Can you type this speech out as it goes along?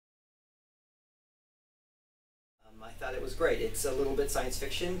I thought it was great. It's a little bit science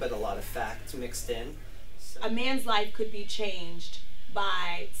fiction, but a lot of facts mixed in. So. A man's life could be changed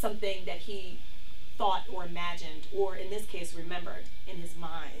by something that he thought or imagined, or in this case, remembered in his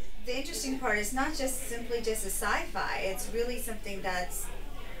mind. The interesting part is not just simply just a sci-fi. It's really something that's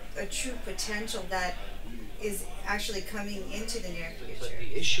a true potential that is actually coming into the near future. But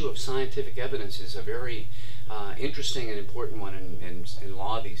the issue of scientific evidence is a very interesting and important one in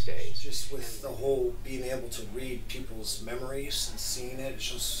law these days. Just with the whole being able to read people's memories and seeing it,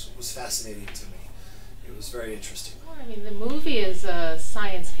 just was fascinating to me. It was very interesting. Well, I mean, the movie is a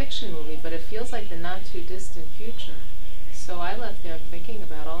science fiction movie, but it feels like the not too distant future. So I left there thinking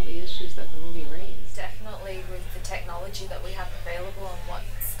about all the issues that the movie raised. Definitely with the technology that we have available and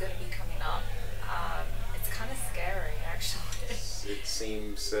what's going to be coming up, it's kind of scary actually. It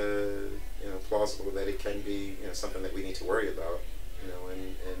seems plausible that it can be something that we need to worry about,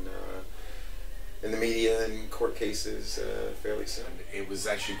 in the media and court cases fairly soon. It was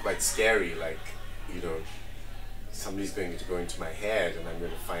actually quite scary, like, somebody's going to go into my head and I'm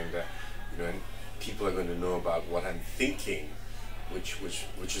going to find that, and people are going to know about what I'm thinking, which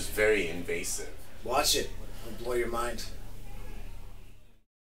is very invasive. Watch it. It'll blow your mind.